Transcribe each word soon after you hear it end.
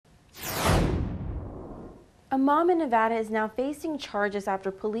A mom in Nevada is now facing charges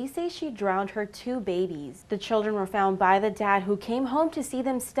after police say she drowned her two babies. The children were found by the dad, who came home to see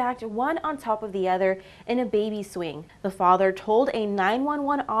them stacked one on top of the other in a baby swing. The father told a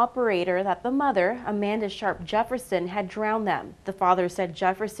 911 operator that the mother, Amanda Sharp Jefferson, had drowned them. The father said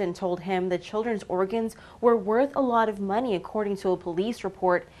Jefferson told him the children's organs were worth a lot of money, according to a police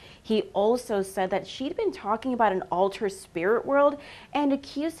report. He also said that she'd been talking about an altered spirit world and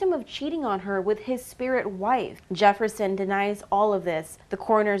accused him of cheating on her with his spirit wife. Jefferson denies all of this. The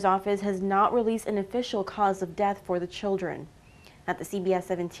coroner's office has not released an official cause of death for the children. At the CBS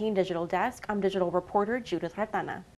 17 Digital Desk, I'm digital reporter Judith Ratana.